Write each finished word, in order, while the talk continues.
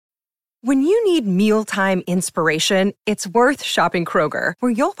When you need mealtime inspiration, it's worth shopping Kroger,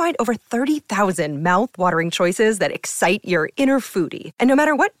 where you'll find over 30,000 mouth-watering choices that excite your inner foodie. And no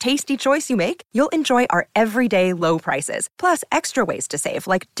matter what tasty choice you make, you'll enjoy our everyday low prices, plus extra ways to save,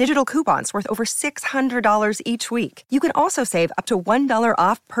 like digital coupons worth over $600 each week. You can also save up to $1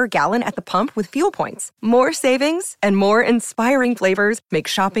 off per gallon at the pump with fuel points. More savings and more inspiring flavors make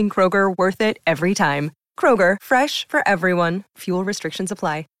shopping Kroger worth it every time. Kroger, fresh for everyone. Fuel restrictions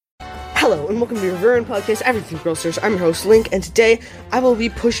apply. Hello, and welcome to your very own podcast, Everything Brawl Stars. I'm your host, Link, and today I will be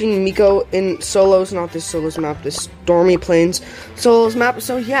pushing Mico in solos, not this solos map, this Stormy Plains solos map.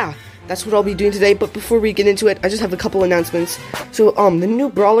 So yeah, that's what I'll be doing today. But before we get into it, I just have a couple announcements. So the new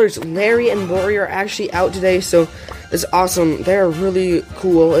brawlers, Larry and Lori, are actually out today, so it's awesome. They're really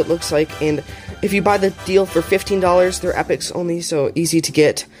cool, it looks like, and if you buy the deal for $15, they're epics only, so easy to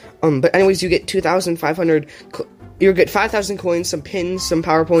get. But anyways, you get 2,500. You'll get 5,000 coins, some pins, some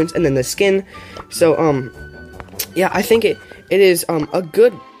power points, and then the skin. So, yeah, I think it is, a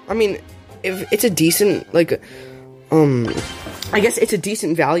good, I mean, if it's a decent, like, I guess it's a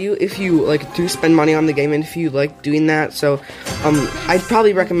decent value if you, like, do spend money on the game and if you like doing that. So, I'd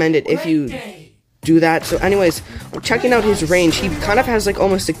probably recommend it if you do that. So, anyways, checking out his range, he kind of has, like,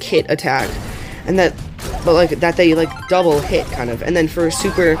 almost a kit attack. And that, but, like, that they, like, double hit, kind of. And then for a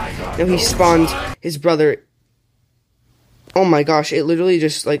super, he spawned his brother. Oh my gosh, it literally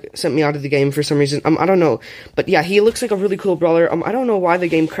just, like, sent me out of the game for some reason. I don't know. But yeah, he looks like a really cool brawler. I don't know why the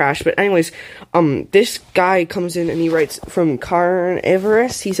game crashed, but anyways, this guy comes in and he writes from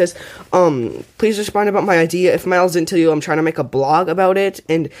Carnivorous. He says, please respond about my idea. If Miles didn't tell you, I'm trying to make a blog about it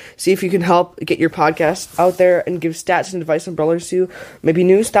and see if you can help get your podcast out there and give stats and advice on brawlers too. Maybe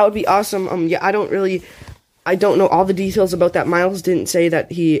news. That would be awesome. Yeah, I don't know all the details about that. Miles didn't say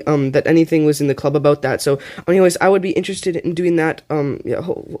that he, that anything was in the club about that. So, anyways, I would be interested in doing that. Yeah,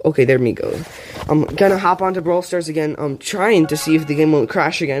 okay, there we go. I'm gonna hop onto Brawl Stars again. I'm trying to see if the game won't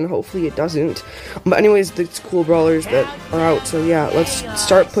crash again. Hopefully it doesn't. But anyways, it's cool brawlers that are out. So yeah, let's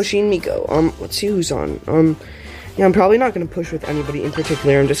start pushing Mico. Let's see who's on. Yeah, I'm probably not gonna push with anybody in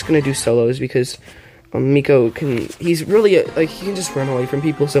particular. I'm just gonna do solos because Mico he's really, he can just run away from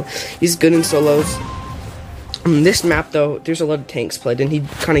people. So he's good in solos. This map, though, there's a lot of tanks played, and he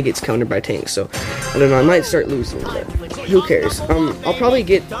kind of gets countered by tanks, so, I don't know, I might start losing, but who cares? I'll probably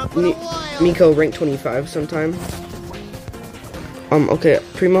get Mico rank 25 sometime. Okay,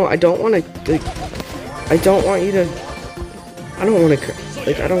 Primo, I don't want to, I don't want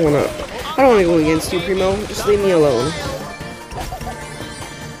to go against you, Primo, just leave me alone.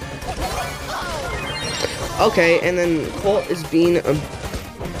 Okay, and then Colt is being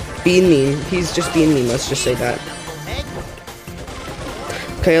mean. He's just being mean, let's just say that.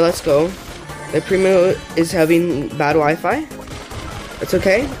 Okay, let's go. The Primo is having bad Wi-Fi. That's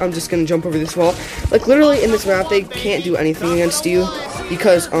okay. I'm just gonna jump over this wall. Like, literally in this map, they can't do anything against you.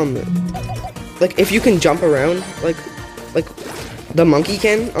 Because, like, if you can jump around, like the monkey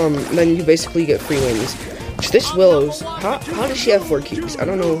can, then you basically get free wins. This Willow's, how does she have 4 cubes? I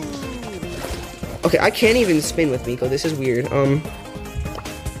don't know. Okay, I can't even spin with Mico. This is weird.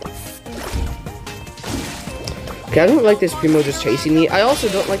 Okay, I don't like this Primo just chasing me. I also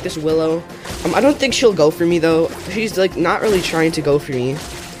don't like this Willow. I don't think she'll go for me, though. She's, like, not really trying to go for me.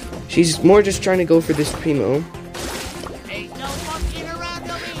 She's more just trying to go for this Primo.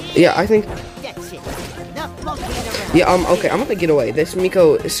 Yeah, I think... Yeah, okay, I'm gonna get away. This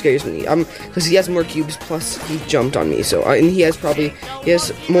Mico scares me. Because he has more cubes, plus he jumped on me, so... and he has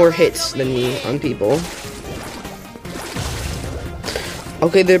more hits than me on people.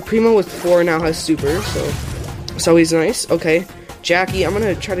 Okay, the Primo with 4 now has super, so he's nice. Okay, Jackie. I'm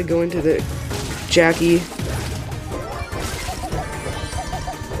gonna try to go into the Jackie.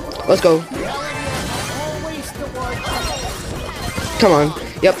 Let's go. Come on.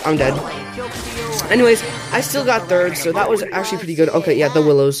 Yep, I'm dead. Anyways, I still got 3rd, so that was actually pretty good. Okay, yeah, the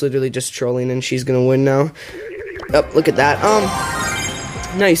Willow's literally just trolling, and she's gonna win now. Yep, look at that.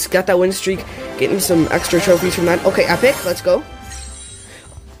 Nice. Got that win streak. Getting some extra trophies from that. Okay, epic. Let's go.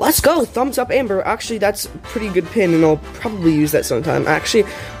 Let's go! Thumbs up Amber. Actually, that's a pretty good pin, and I'll probably use that sometime. Actually,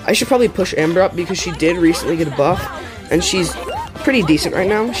 I should probably push Amber up because she did recently get a buff, and she's pretty decent right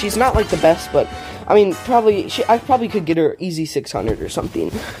now. She's not, like, the best, but, I mean, I probably could get her easy 600 or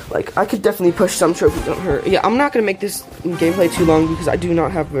something. Like, I could definitely push some trophies on her. Yeah, I'm not gonna make this gameplay too long because I do not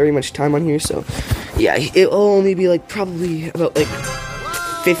have very much time on here, so, yeah, it'll only be, like, probably about, like,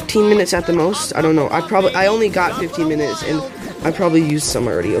 15 minutes at the most. I don't know. I only got 15 minutes, and I probably used some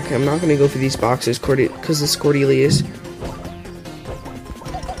already. Okay, I'm not gonna go for these boxes, because this Cordelius.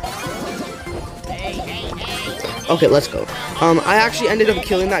 Okay, let's go. I actually ended up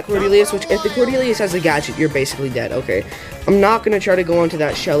killing that Cordelius, which if the Cordelius has a gadget, you're basically dead. Okay, I'm not gonna try to go onto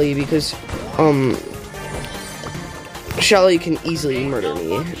that Shelly because, Shelly can easily murder me.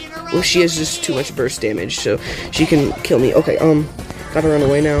 Well, she has just too much burst damage, so she can kill me. Okay, gotta run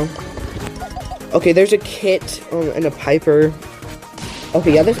away now. Okay, there's a Kit, and a Piper.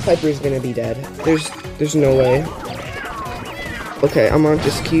 Okay, yeah, this Piper is gonna be dead. There's no way. Okay, I'm on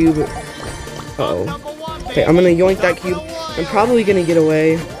this cube. Uh-oh. Okay, I'm gonna yoink that cube. I'm probably gonna get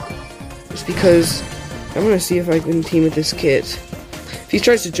away. Just because I'm gonna see if I can team with this Kit. If he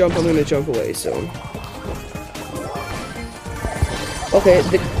tries to jump, I'm gonna jump away, so. Okay,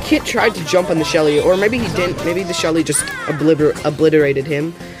 the Kit tried to jump on the Shelly, or maybe he didn't. Maybe the Shelly just obliterated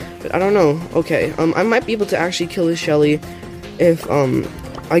him. But I don't know. Okay, I might be able to actually kill the Shelly if,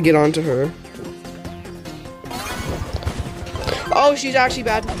 I get onto her. Oh, she's actually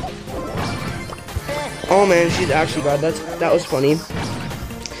bad. Oh man, she's actually bad. That was funny.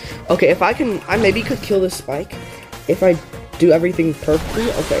 Okay, if I maybe could kill this Spike if I do everything perfectly.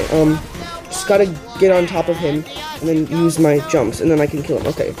 Okay, just gotta get on top of him and then use my jumps, and then I can kill him.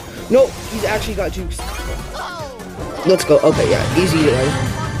 Okay. No, he's actually got jukes. Let's go. Okay, yeah, easy.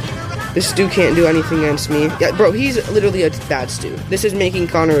 This Stu can't do anything against me. Yeah, bro, he's literally a bad Stu. This is making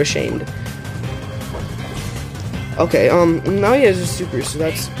Connor ashamed. Okay, now he has a super, so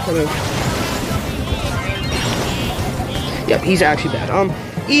that's kind of... Yep, he's actually bad.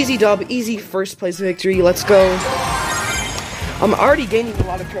 Easy dub, easy first place victory, let's go. I'm already gaining a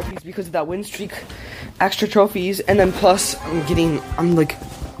lot of trophies because of that win streak, extra trophies, and then plus, I'm like,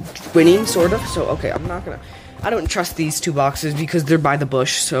 winning, sort of, so okay, I don't trust these two boxes because they're by the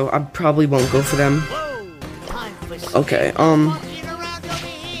bush, so I probably won't go for them. Okay, oh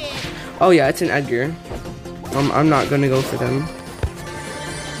yeah, it's an Edgar. I'm not gonna go for them.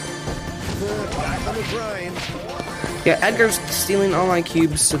 Yeah, Edgar's stealing all my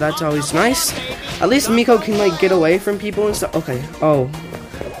cubes, so that's always nice. At least Mico can, like, get away from people and stuff. Okay, Gold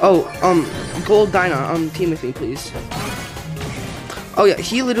Dinah, team with me, please. Oh yeah,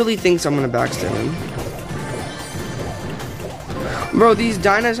 he literally thinks I'm gonna backstab him. Bro, these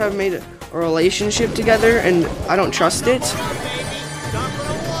Dinahs have made a relationship together, and I don't trust it.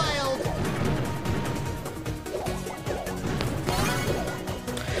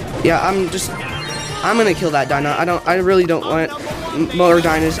 Yeah, I'm gonna kill that Dinah. I really don't want more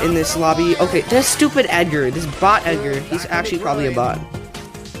Dinahs in this lobby. Okay, this stupid Edgar, this bot Edgar, he's actually probably a bot.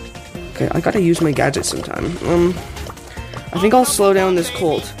 Okay, I gotta use my gadget sometime. I think I'll slow down this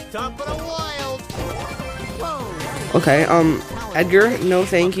Colt. Okay, Edgar, no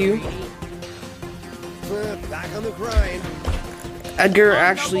thank you. Edgar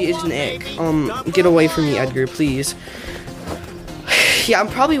actually is an egg. Get away from me, Edgar, please. Yeah, I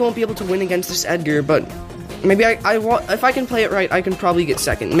probably won't be able to win against this Edgar, but maybe if I can play it right, I can probably get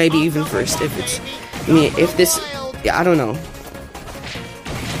second, maybe even first if it's me. If this, yeah, I don't know.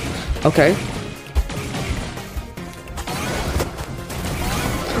 Okay.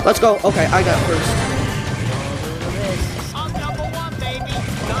 Let's go. Okay, I got first.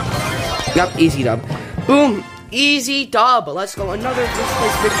 Yep, easy dub. Boom, easy dub. Let's go. Another first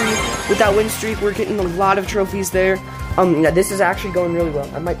place victory with that win streak. We're getting a lot of trophies there. Yeah, this is actually going really well.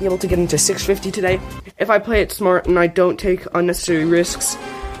 I might be able to get into 650 today. If I play it smart and I don't take unnecessary risks,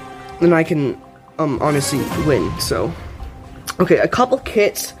 then I can, honestly win, so. Okay, a couple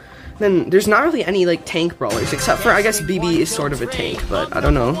kits. Then there's not really any, like, tank brawlers, except for, I guess, BB is sort of a tank, but I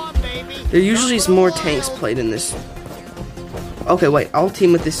don't know. There usually is more tanks played in this. Okay, wait, I'll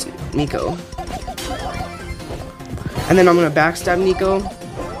team with this Mico. And then I'm gonna backstab Mico.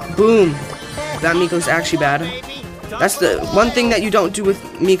 Boom. That Mico's actually bad. That's the one thing that you don't do with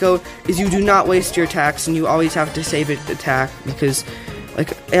Mico, is you do not waste your attacks, and you always have to save it attack, because,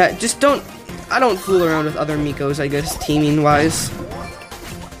 like, yeah, I don't fool around with other Micos, I guess, teaming-wise.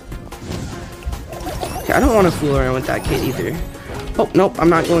 Okay, I don't want to fool around with that kid either. Oh, nope, I'm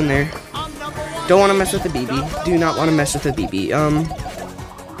not going there. Don't want to mess with the BB. Do not want to mess with the BB.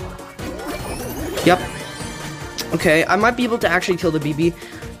 Yep. Okay, I might be able to actually kill the BB.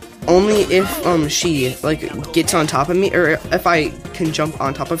 Only if, she, like, gets on top of me, or if I can jump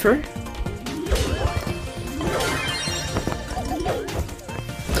on top of her.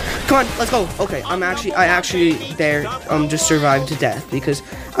 Come on, let's go. Okay, I actually there, just survived to death, because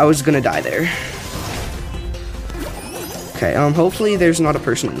I was gonna die there. Okay, hopefully there's not a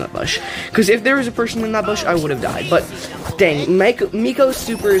person in that bush. Because if there was a person in that bush, I would have died. But Dang, Mico's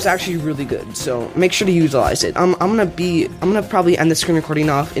super is actually really good, so make sure to utilize it. I'm gonna probably end the screen recording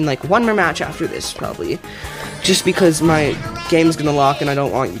off in like one more match after this, probably. Just because my game's gonna lock and I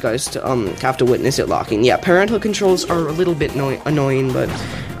don't want you guys to have to witness it locking. Yeah, parental controls are a little bit annoying, but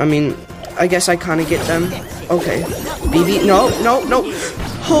I mean, I guess I kinda get them. Okay. BB, no.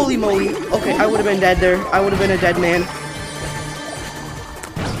 Holy moly. Okay, I would have been dead there. I would have been a dead man.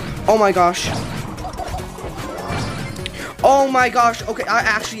 Oh my gosh. Oh my gosh. Okay, I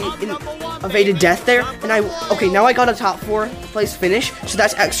actually evaded death there. And okay, now I got a top 4 place finish. So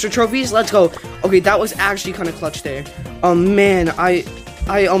that's extra trophies. Let's go. Okay, that was actually kind of clutch there. Man, I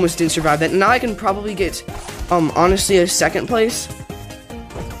almost didn't survive that. Now I can probably get, honestly, a 2nd place.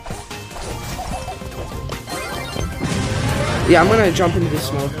 Yeah, I'm gonna jump into the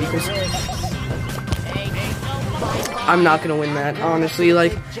smoke because I'm not gonna win that, honestly.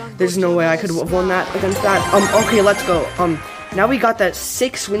 Like, there's no way I could have won that against that. Okay, let's go. Now we got that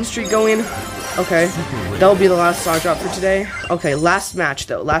 6 win streak going. Okay, that'll be the last star drop for today. Okay, last match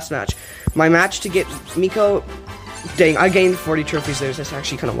though, last match. My match to get Mico. Dang, I gained 40 trophies there. That's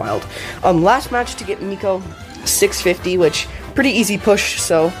actually kind of wild. Last match to get Mico 650, which pretty easy push.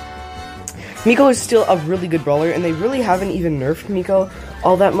 So Mico is still a really good brawler, and they really haven't even nerfed Mico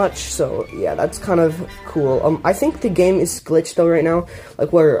all that much, so yeah, that's kind of cool. I think the game is glitched though right now,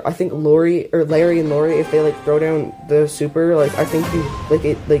 like where I think Larry and Lori, if they like throw down the super, like I think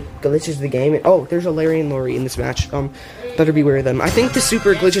it glitches the game. Oh, there's a Larry and Lori in this match. Better beware of them. I think the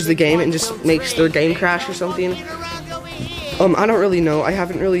super glitches the game and just makes their game crash or something. I don't really know. I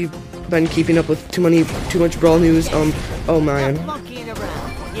haven't really been keeping up with too much brawl news. Oh man.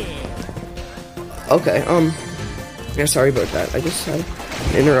 Okay, yeah, sorry about that. I just had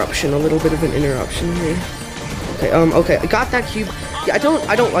an interruption, a little bit of an interruption here. Okay, okay, I got that cube. Yeah,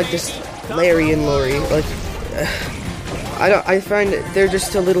 I don't like this Larry and Lori. Like, I find they're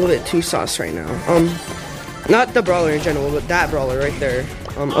just a little bit too sauce right now. Not the brawler in general, but that brawler right there.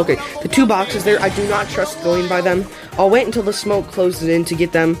 Okay, the 2 boxes there, I do not trust going by them. I'll wait until the smoke closes in to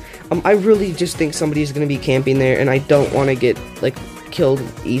get them. I really just think somebody's gonna be camping there, and I don't want to get, like, killed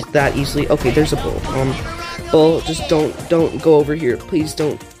that easily. Okay, there's a bull. Bull, just don't go over here. Please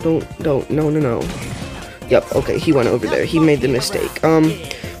don't, no. Yep, okay, he went over there. He made the mistake.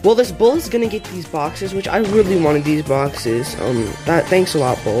 Well, this bull is gonna get these boxes, which I really wanted these boxes. Thanks a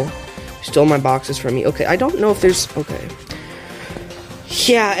lot, bull. Stole my boxes from me. Okay, I don't know if there's, okay.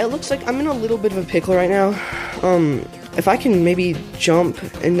 Yeah, it looks like I'm in a little bit of a pickle right now. If I can maybe jump,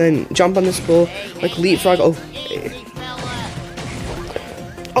 and then jump on this bull, like leapfrog,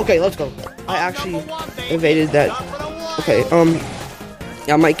 okay, let's go. I actually evaded that. Okay,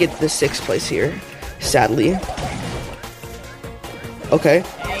 yeah, I might get the 6th place here, sadly. Okay,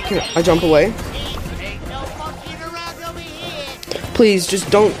 can I jump away? Please, just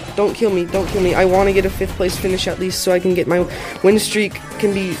don't kill me, don't kill me. I want to get a 5th place finish at least, so I can get my win streak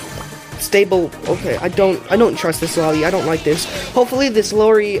can be stable. Okay, I don't trust this Lolly. I don't like this. Hopefully this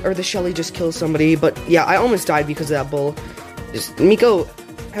Lori or the Shelly just kills somebody, but yeah, I almost died because of that bull. Mico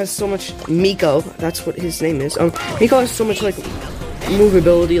has so much, Mico, that's what his name is. Mico has so much like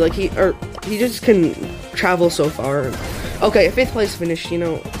movability, like he just can travel so far. Okay, a 5th place finish, you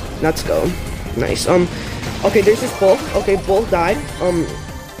know, let's go. Nice. Okay, there's this bull. Okay, bull died.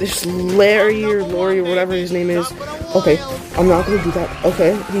 This Larry or Lori or whatever his name is. Okay, I'm not gonna do that.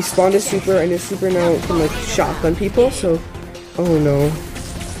 Okay, he spawned his super, and his super now can like shotgun people, so, oh no.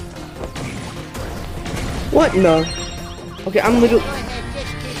 What no? Okay, I'm literally,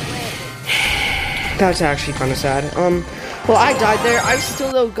 that's actually kind of sad. Well, I died there. I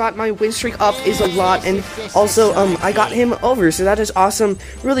still, though, got my win streak up is a lot, and also, I got him over, so that is awesome.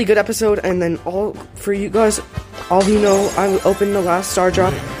 Really good episode, and then for you guys, all who know, I opened the last star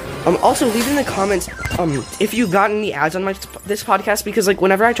drop. Also, leave in the comments, if you've gotten any ads on this podcast, because, like,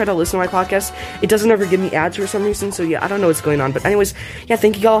 whenever I try to listen to my podcast, it doesn't ever give me ads for some reason, so yeah, I don't know what's going on, but anyways, yeah,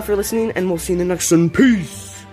 thank you all for listening, and we'll see you in the next one. Peace!